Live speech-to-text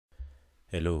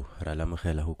Hello, ra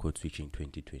lamogela ho code switching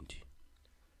 2020.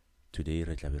 Today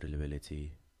re tla be re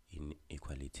lebeletse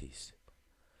inequalities.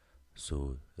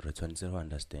 So re tshwanetse ho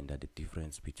understand that the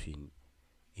difference between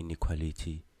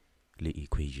inequality le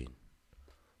equation.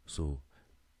 So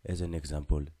as an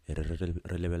example,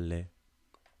 re lebelle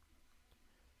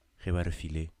ge ba re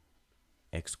file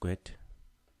x squared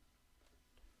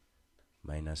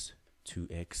minus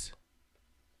 2x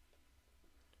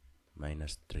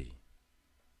minus 3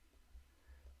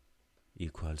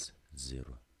 equals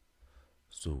 0.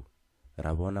 So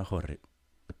ra bona gore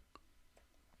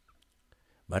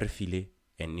ba re file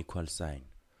an equal sign.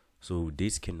 So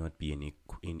this cannot be an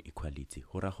inequality.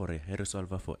 Hora gore he re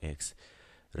solve for x,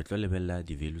 re tlo lebella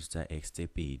di values tsa x tse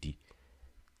pedi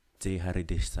tse ha re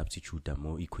di substitute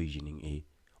mo equationing a,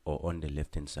 or on the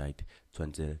left hand side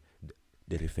tshwantse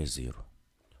di re fe 0.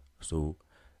 So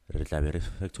re tla be re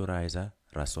factorize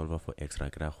ra solve for x, ra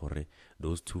kry gore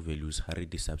those two values ha re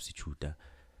di substitute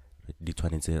di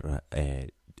tshwanetse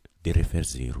di re fe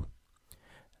 0.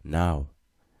 Now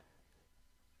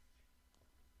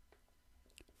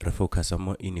re focus on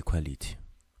more inequality.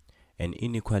 An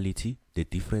inequality, the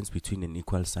difference between an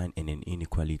equal sign and an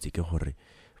inequality ke gore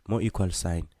more equal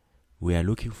sign, we are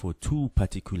looking for two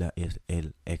particular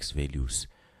x values,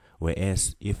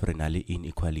 whereas if re na le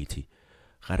inequality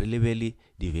ga re lebele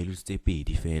di values tse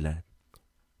pedi fela,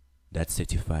 that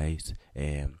certifies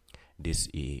this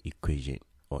equation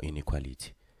or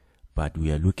inequality, but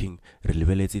we are looking re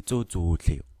lebeletse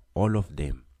tsotlhe, all of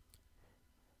them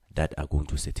that are going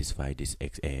to satisfy this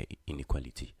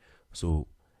inequality. So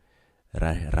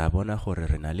ra bona gore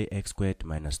re na le x squared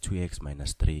minus 2x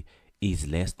minus 3 is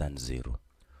less than 0.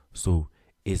 So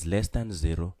is less than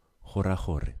 0 gora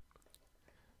gore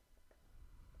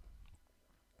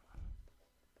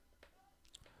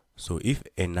so if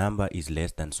a number is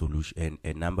less than solution and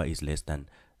a number is less than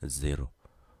 0,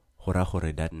 gora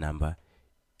gore that number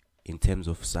in terms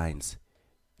of signs,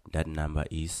 that number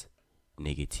is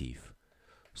negative.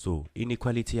 So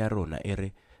inequality ya rona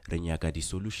ere re nyaka di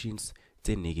solutions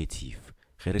tse negative.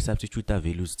 Ge re substitute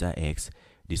values tsa x,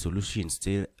 di solutions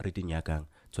tse re di nyakang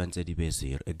tshwantse di be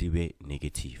 0, di be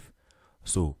negative.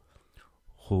 So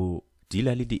go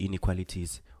deal le di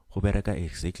inequalities go bereka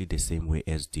exactly the same way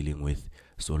as dealing with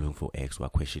solving for x wa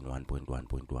question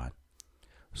 1.1.1.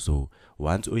 So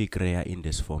once we create in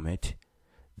this format,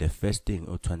 the first thing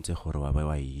o tshwantse gore wa ba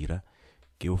wa ira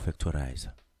ke o factorize.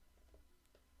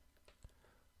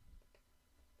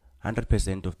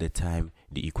 100% of the time,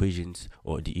 the equations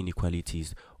or the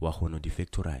inequalities wa gona di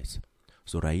factorize.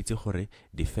 So ra itse gore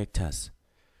the factors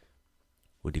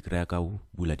o di kry ka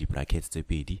bula di brackets tse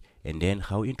pedi, and then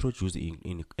how introduce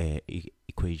in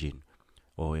equation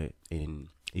or an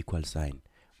equal sign,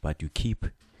 but you keep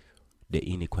the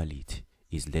inequality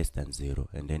is less than 0,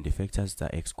 and then the factors are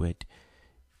x squared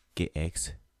ke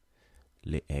x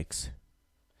le x,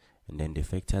 and then the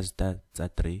factors that are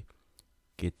 3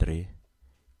 ke 3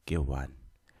 ke 1.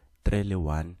 3 le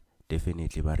 1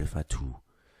 definitely ba refa 2,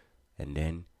 and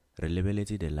then re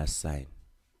lebeletse the last sign.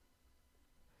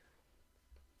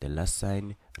 The last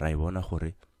sign ra bona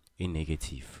gore e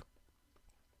negative.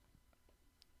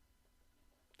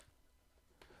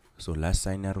 So last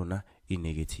sign ya rona e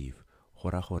negative,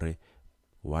 gora gore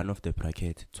one of the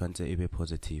bracket tshwantse e be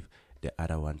positive, the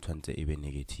other one tshwantse e be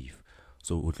negative.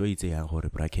 So o tlo itse yang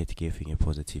gore bracket ke efeng e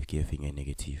positive ke efeng e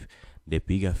negative. The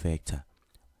bigger factor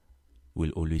will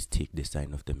always take the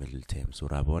sign of the middle term. So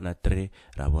ra bona 3,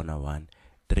 ra bona 1,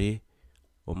 3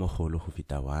 o mogolo go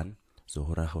feta 1, so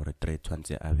gora gore 3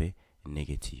 tshwantse a be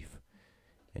negative.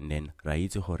 And then ra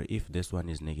itse gore if this one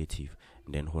is negative,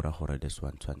 then gora gore this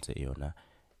one tshwantse yona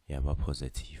ya ba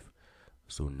positive.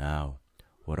 So now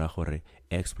gora gore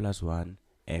x plus 1,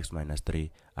 x minus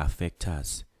 3 are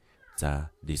factors tsa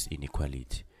this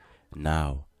inequality.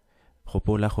 Now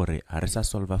gopola gore ha re sa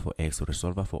solve for x, re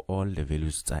solve for all the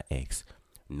values tsa x.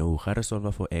 No, ga re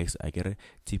solve for x akere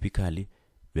typically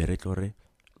be re tlore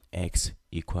x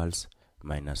equals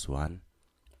minus 1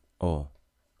 or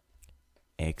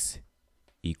x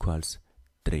equals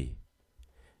 3.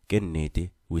 Ke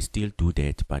nnete, we still do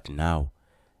that, but now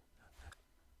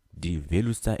the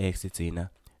values tsa x tsena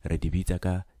re di bitsa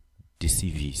ka di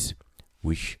CVs,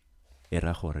 which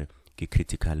era gore ke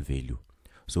critical value.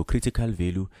 So critical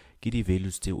value ke di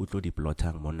values tse o tlo di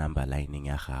plotang mo number lining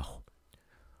ya gago.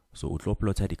 So o tlo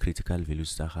plotta di critical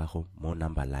values tsa gago mo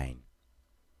number line,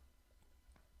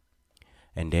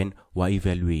 and then wa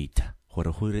evaluate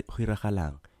gore go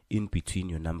iragalang in between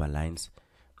your number lines,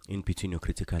 in between your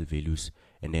critical values,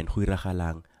 and then go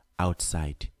iragalang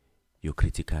outside your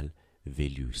critical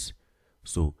values.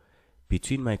 So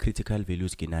between my critical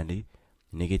values ke na le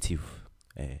negative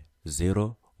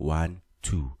 0, 1,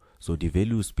 2. So the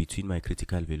values between my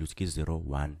critical values is 0,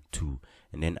 1, 2.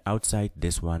 And then outside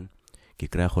this one, ke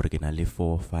kry gore ke na le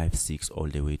 4, 5, 6 all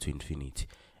the way to infinity.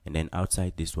 And then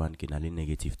outside this one, ke na le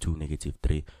negative 2, negative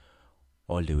 3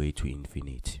 all the way to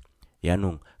infinity.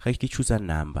 Yanong, ga ke choose a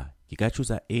number, ke ka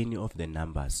choose any of the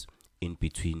numbers in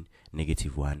between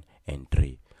negative 1 and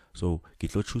 3. So ke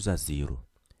tlo choose a 0.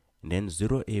 And then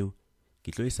 0 eo,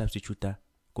 ke tlo substitute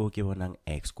ko ke bonang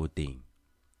x ko teng.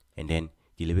 And then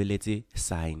ke lebeletse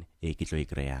sign e ke tlo e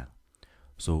kry-ang.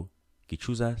 So ke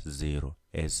choose a 0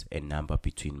 as a number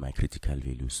between my critical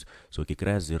values. So ke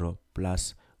kry 0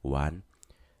 plus 1,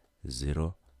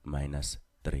 0 minus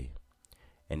 3.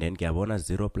 And then ke a bona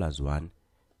 0 plus 1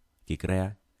 ke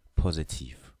kry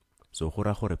positive. So go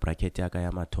ra gore bracket ya ka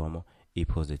ya mathomo e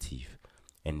positive.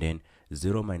 And then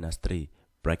 0 minus 3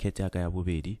 bracket ya ka ya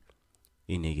bobedi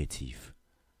e negative.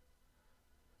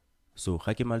 So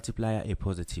ga ke multiply a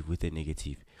positive with a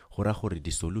negative, go ra gore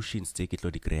the solutions tse ke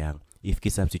tlo di kry-ang if ke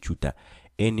substitute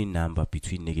any number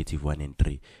between negative 1 and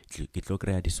 3, ke tlo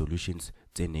kry-a the solutions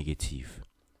tse negative.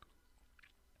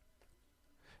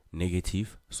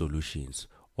 Negative solutions,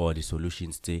 or the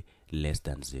solutions tse less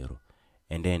than 0.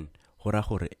 And then go ra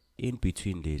gore in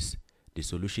between this, the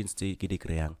solutions tse ke di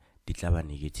kry-ang di tla ba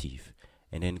negative.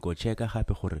 And then go check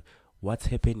gape gore what's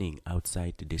happening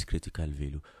outside this critical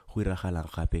value, go iragalang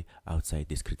gape outside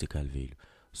this critical value.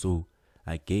 So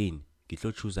again, ke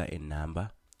tlo choose a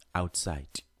number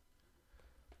outside.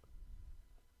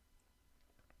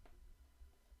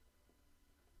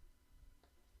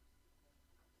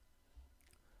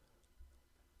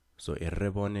 So e re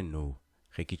bone no,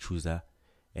 ge ke choose a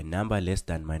number less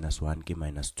than minus 1 ke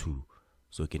minus 2.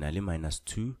 So ke na le minus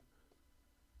 2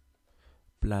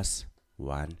 plus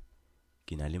 1,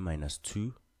 ke na le minus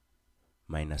 2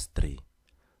 minus 3.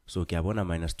 So ke a bona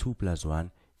minus 2 plus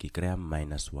 1 ke kry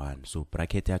minus 1. So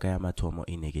bracket ya ka ya mathomo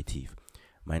e negative.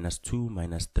 Minus 2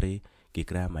 minus 3 ke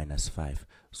kry minus 5.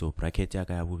 So bracket ya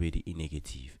ka ya bobedi e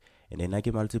negative. And then I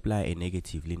can multiply a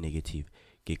negative le negative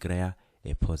ke kry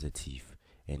a positive.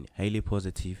 And highly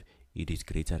positive, it is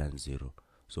greater than 0.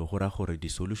 So go ra gore the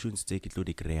solutions tse ke tlo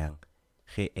di kry-ang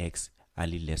ge x a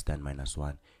le less than minus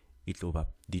 1 di tlo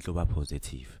ba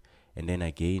positive. And then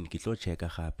again ke tlo checka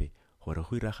gape gore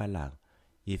go iragalang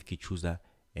if ke choose a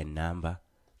number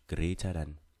greater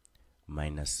than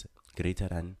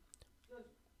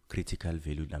critical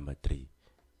value number 3.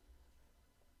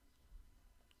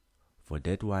 For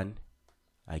that one,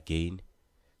 again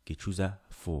ke choose a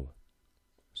 4.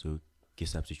 So ke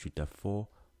substitute a 4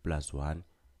 plus 1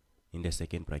 in the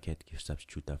second bracket, ke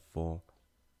substitute a 4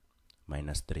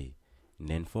 minus 3. And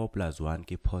then 4 plus 1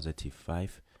 ke positive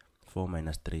 5. 4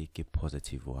 minus 3 ke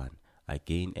positive 1.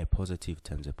 Again, a positive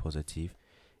times a positive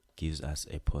gives us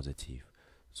a positive.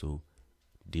 So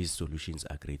these solutions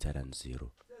are greater than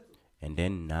 0. And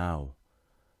then now,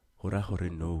 hora hore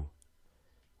no.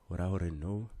 Hora hore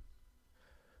no.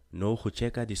 No, go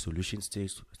checka the solutions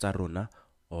tsa rona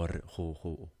or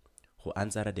go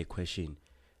answer the question.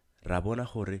 Ra bona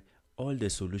gore all the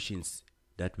solutions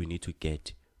that we need to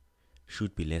get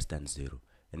should be less than 0.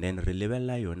 And then re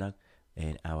lebella yona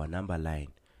our number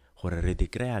line gore re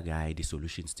declare guy the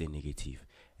solutions tse negative.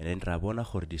 And then ra bona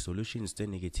gore the solutions tse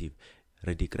negative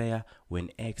re declare when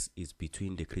x is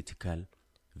between the critical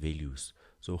values.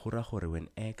 So go ra gore when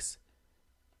x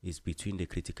is between the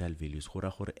critical values, go ra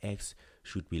gore x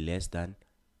should be less than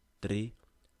 3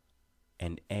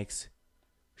 and x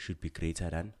should be greater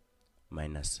than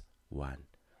minus 1.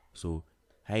 So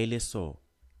highly so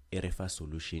e re fa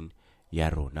solution ya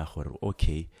rona gore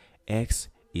okay, x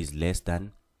is less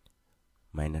than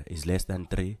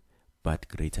 3 but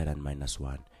greater than minus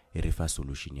 1. E re fa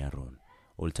solution ya rona.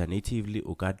 Alternatively,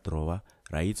 o ka draw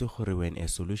ra itse gore when a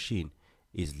solution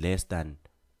is less than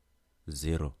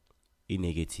 0 in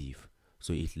negative,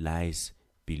 so it lies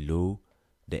below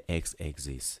the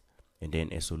x-axis. And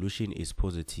then a solution is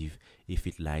positive if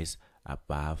it lies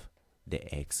above the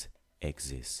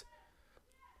x-axis.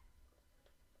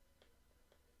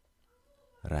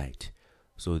 Right.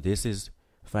 So this is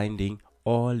finding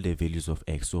all the values of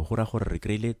x. So go ra gore re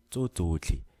kry-ile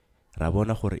tsotlhe. Ra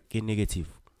bona gore ke negative,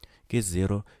 ke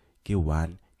 0, ke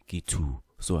 1, ke 2.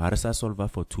 So ha re sa solve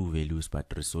for 2 values, but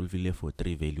re solve for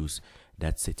 3 values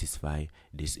that satisfy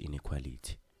this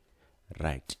inequality.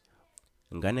 Right.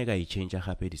 Ngane ga I change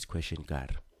gape this question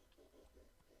card.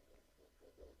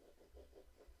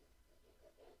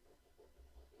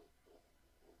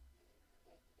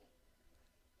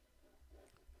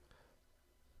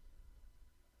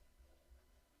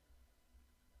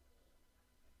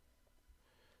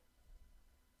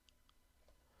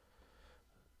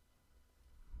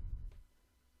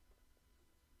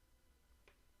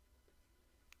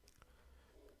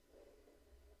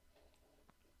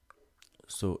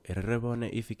 So re bone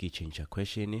if ke change a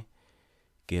question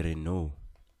ke re no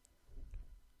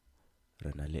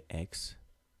re na le x,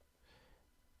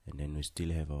 and then we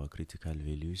still have our critical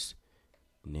values,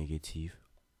 negative,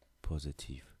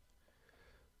 positive.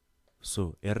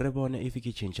 So re bone if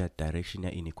ke change a direction ya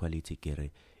inequality ke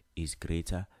re is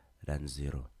greater than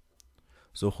 0.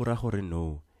 So go ra gore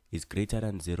no is greater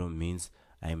than 0 means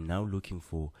I am now looking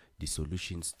for the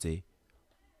solutions tse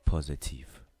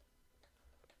positive.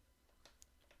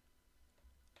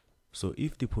 So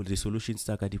if the solutions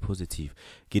tsa ka di positive,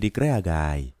 ke di kry-a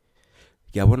kae?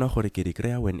 Ke a bona gore ke di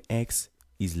kry-a when x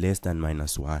is less than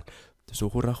 -1. So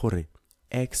go ra gore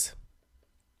x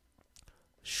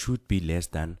should be less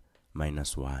than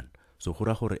 -1. So go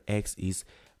ra gore x is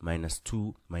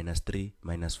 -2, -3,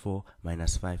 -4,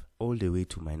 -5, all the way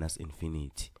to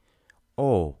 -infinity.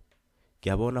 Or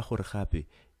ke a bona gore gape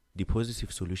the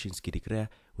positive solutions ke di kry-a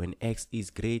when x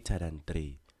is greater than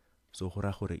 3. So go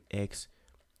ra gore x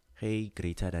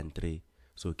greater than 3,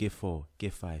 so ke 4, ke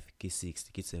 5, ke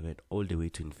 6, ke 7, all the way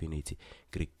to infinity,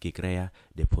 ke kry-a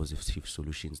the positive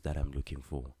solutions that I'm looking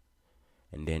for.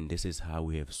 And then this is how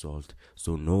we have solved.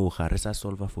 So no, ga re sa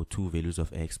solve for 2 values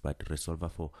of x, but re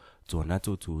solve for tsona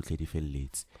tsotlhe di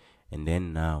felletse. And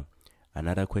then now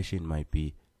another question might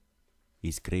be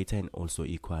is greater and also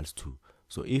equals to.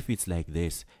 So if it's like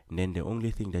this, then the only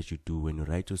thing that you do when you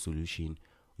write your solution,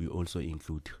 we also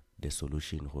include the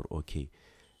solution, or okay,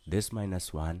 this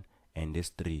 -1 and this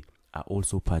 3 are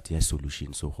also part of your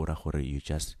solution. So you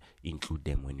just include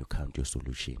them when you count your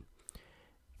solution.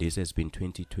 This has been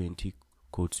 2020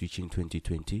 Code Switching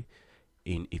 2020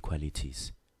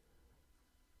 Inequalities.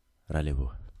 Ra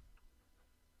leboha.